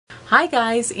Hi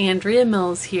guys, Andrea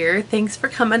Mills here. Thanks for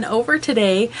coming over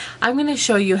today. I'm going to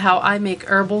show you how I make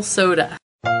herbal soda.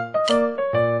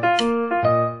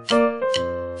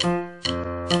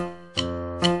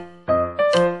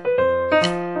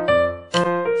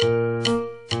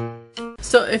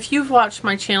 So if you've watched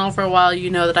my channel for a while, you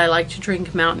know that I like to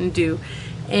drink Mountain Dew.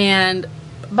 And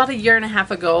about a year and a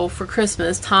half ago for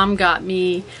Christmas, Tom got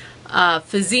me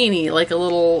Fizzini, like a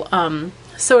little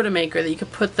soda maker that you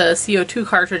could put the CO2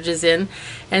 cartridges in,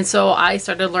 and so I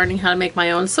started learning how to make my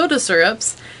own soda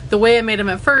syrups. The way I made them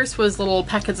at first was little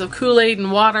packets of Kool-aid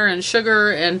and water and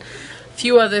sugar and a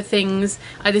few other things.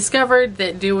 I discovered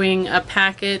that doing a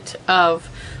packet of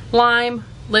lime,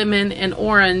 lemon, and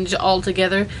orange all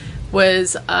together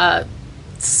was a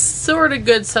sort of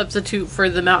good substitute for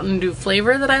the Mountain Dew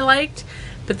flavor that I liked.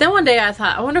 But then one day I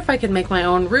thought, I wonder if I could make my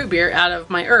own root beer out of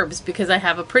my herbs, because I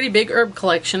have a pretty big herb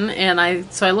collection, and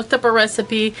so I looked up a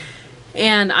recipe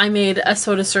and I made a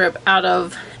soda syrup out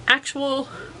of actual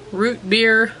root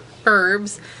beer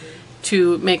herbs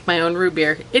to make my own root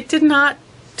beer. It did not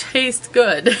taste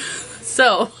good,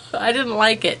 so I didn't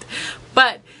like it,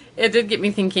 but it did get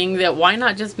me thinking that why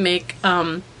not just make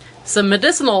some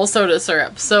medicinal soda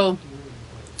syrup. So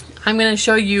I'm going to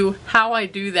show you how I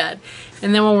do that,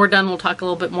 and then when we're done we'll talk a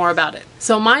little bit more about it.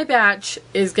 So my batch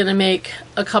is going to make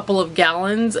a couple of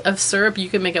gallons of syrup. You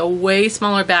can make a way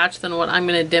smaller batch than what I'm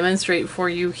going to demonstrate for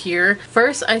you here.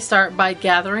 First, I start by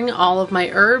gathering all of my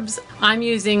herbs. I'm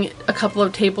using a couple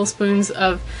of tablespoons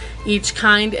of each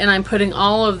kind, and I'm putting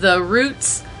all of the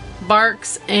roots,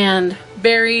 barks, and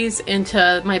berries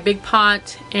into my big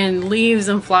pot, and leaves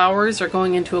and flowers are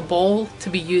going into a bowl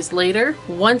to be used later.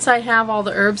 Once I have all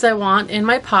the herbs I want in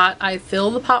my pot, I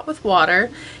fill the pot with water,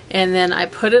 and then I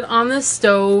put it on the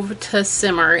stove to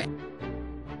simmer.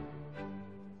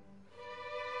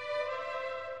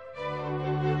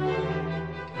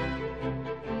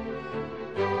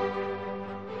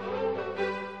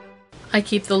 I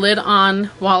keep the lid on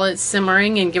while it's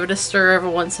simmering and give it a stir every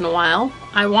once in a while.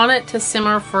 I want it to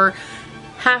simmer for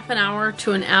half an hour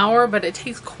to an hour, but it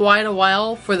takes quite a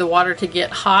while for the water to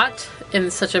get hot in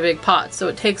such a big pot, so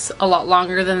it takes a lot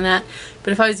longer than that.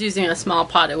 But if I was using a small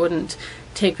pot, it wouldn't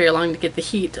take very long to get the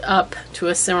heat up to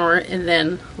a simmer and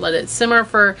then let it simmer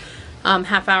for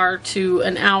half hour to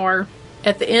an hour.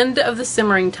 At the end of the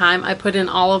simmering time, I put in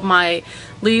all of my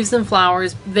leaves and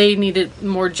flowers. They needed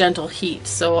more gentle heat,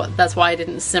 so that's why I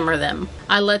didn't simmer them.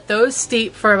 I let those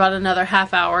steep for about another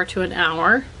half hour to an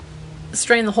hour.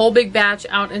 Strain the whole big batch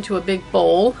out into a big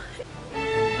bowl.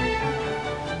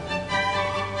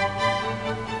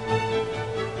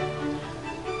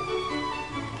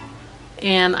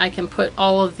 And I can put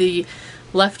all of the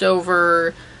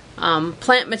leftover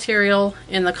plant material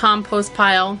in the compost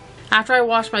pile. After I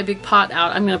wash my big pot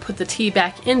out, I'm going to put the tea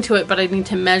back into it, but I need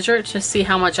to measure it to see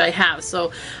how much I have.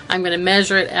 So I'm going to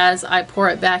measure it as I pour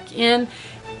it back in.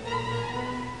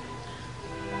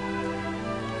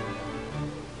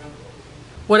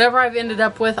 Whatever I've ended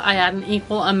up with, I add an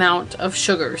equal amount of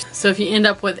sugars. So if you end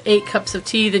up with 8 cups of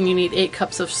tea, then you need 8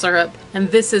 cups of syrup.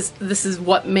 And this is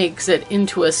what makes it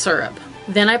into a syrup.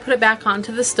 Then I put it back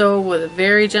onto the stove with a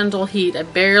very gentle heat. I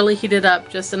barely heat it up,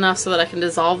 just enough so that I can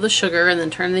dissolve the sugar and then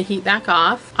turn the heat back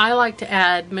off. I like to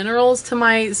add minerals to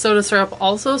my soda syrup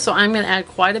also, so I'm going to add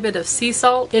quite a bit of sea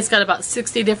salt. It's got about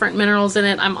 60 different minerals in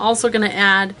it. I'm also going to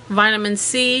add vitamin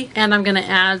C, and I'm going to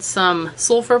add some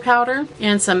sulfur powder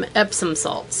and some Epsom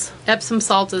salts. Epsom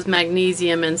salt is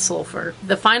magnesium and sulfur.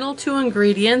 The final 2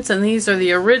 ingredients, and these are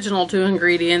the original 2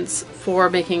 ingredients for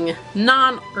making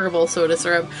non-herbal soda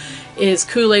syrup, is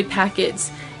Kool-aid packets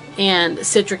and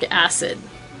citric acid.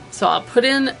 So I'll put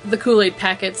in the Kool-aid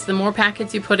packets. The more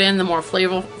packets you put in, the more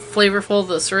flavorful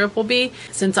the syrup will be.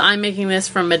 Since I'm making this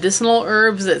from medicinal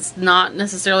herbs, it's not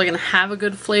necessarily going to have a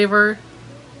good flavor.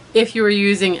 If you were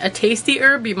using a tasty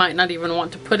herb, you might not even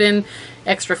want to put in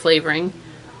extra flavoring.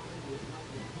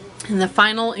 And the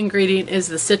final ingredient is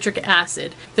the citric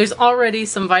acid. There's already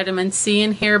some vitamin C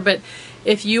in here, but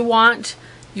if you want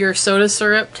your soda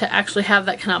syrup to actually have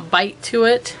that kind of bite to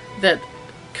it that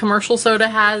commercial soda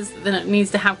has, then it needs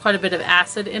to have quite a bit of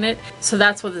acid in it. So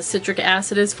that's what the citric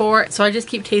acid is for. So I just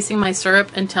keep tasting my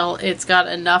syrup until it's got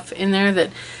enough in there that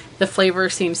the flavor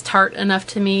seems tart enough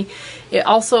to me. It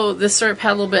also, this syrup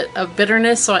had a little bit of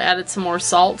bitterness, so I added some more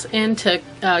salt in to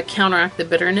counteract the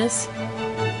bitterness.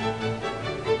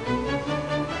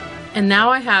 And now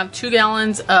I have 2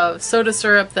 gallons of soda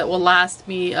syrup that will last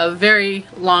me a very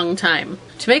long time.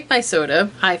 To make my soda,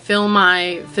 I fill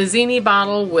my Fizzini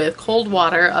bottle with cold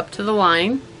water up to the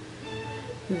line.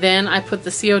 Then I put the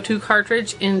CO2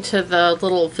 cartridge into the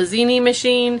little Fizzini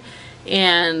machine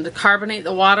and carbonate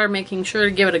the water, making sure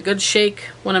to give it a good shake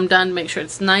when I'm done, make sure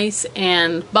it's nice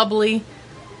and bubbly.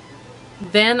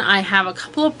 Then I have a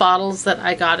couple of bottles that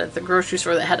I got at the grocery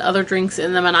store that had other drinks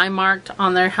in them, and I marked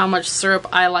on there how much syrup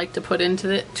I like to put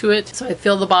into it. So I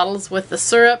fill the bottles with the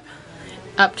syrup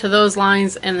up to those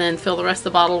lines, and then fill the rest of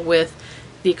the bottle with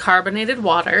the carbonated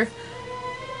water.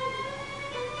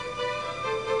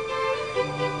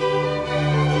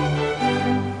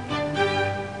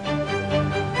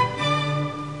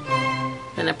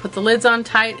 Then I put the lids on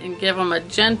tight and give them a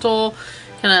gentle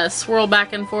kind of swirl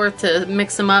back and forth to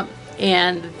mix them up.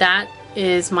 And that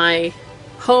is my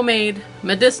homemade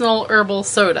medicinal herbal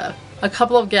soda. A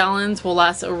couple of gallons will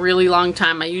last a really long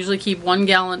time. I usually keep 1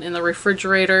 gallon in the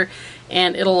refrigerator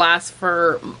and it'll last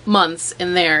for months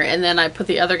in there. And then I put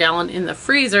the other gallon in the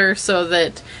freezer so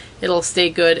that it'll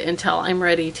stay good until I'm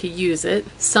ready to use it.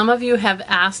 Some of you have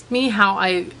asked me how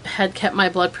I had kept my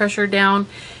blood pressure down,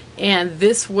 and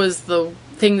this was the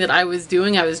thing that I was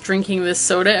doing. I was drinking this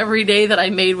soda every day that I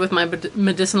made with my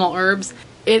medicinal herbs.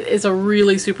 It is a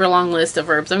really super long list of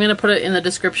herbs. I'm going to put it in the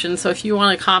description, so if you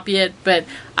want to copy it, but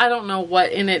I don't know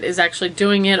what in it is actually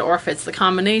doing it or if it's the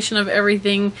combination of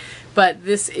everything, but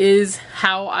this is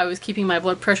how I was keeping my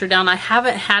blood pressure down. I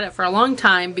haven't had it for a long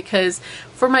time because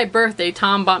for my birthday,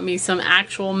 Tom bought me some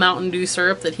actual Mountain Dew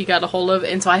syrup that he got a hold of,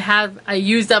 and so I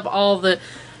used up all the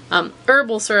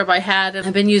herbal syrup I had, and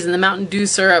I've been using the Mountain Dew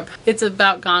syrup. It's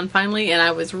about gone finally, and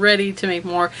I was ready to make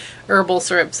more herbal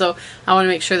syrup, so I want to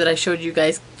make sure that I showed you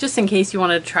guys just in case you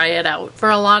wanted to try it out. For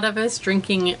a lot of us,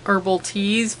 drinking herbal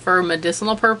teas for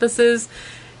medicinal purposes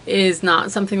is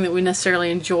not something that we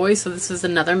necessarily enjoy, so this is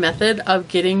another method of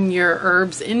getting your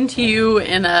herbs into you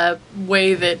in a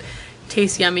way that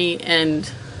tastes yummy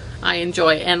and I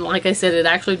enjoy. And like I said, it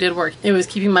actually did work. It was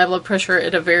keeping my blood pressure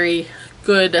at a very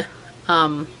good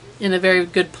in a very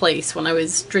good place when I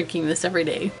was drinking this every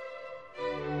day.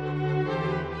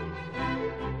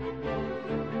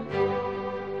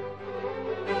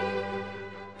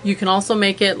 You can also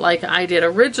make it like I did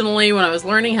originally when I was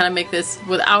learning how to make this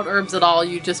without herbs at all.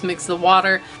 You just mix the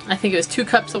water. I think it was 2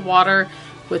 cups of water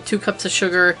with 2 cups of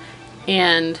sugar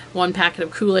and 1 packet of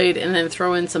Kool-Aid, and then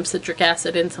throw in some citric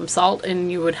acid and some salt,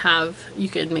 and you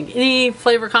could make any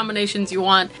flavor combinations you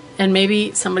want, and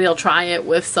maybe somebody will try it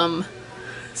with some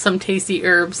tasty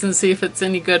herbs and see if it's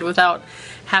any good without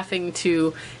having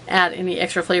to add any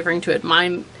extra flavoring to it.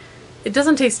 Mine, it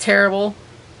doesn't taste terrible,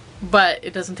 but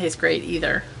it doesn't taste great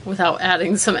either without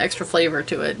adding some extra flavor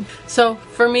to it. So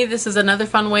for me, this is another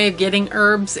fun way of getting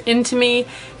herbs into me,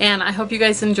 and I hope you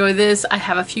guys enjoy this. I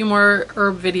have a few more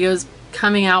herb videos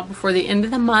coming out before the end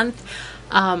of the month.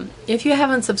 If you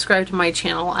haven't subscribed to my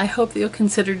channel, I hope that you'll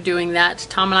consider doing that.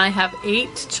 Tom and I have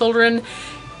 8 children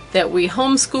that we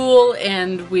homeschool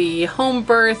and we home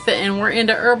birth, and we're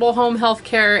into herbal home health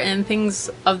care and things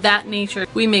of that nature.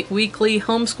 We make weekly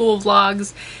homeschool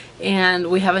vlogs, and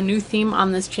we have a new theme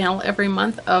on this channel every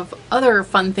month of other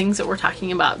fun things that we're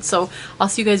talking about. So I'll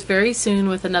see you guys very soon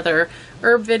with another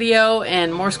herb video,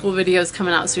 and more school videos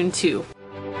coming out soon too.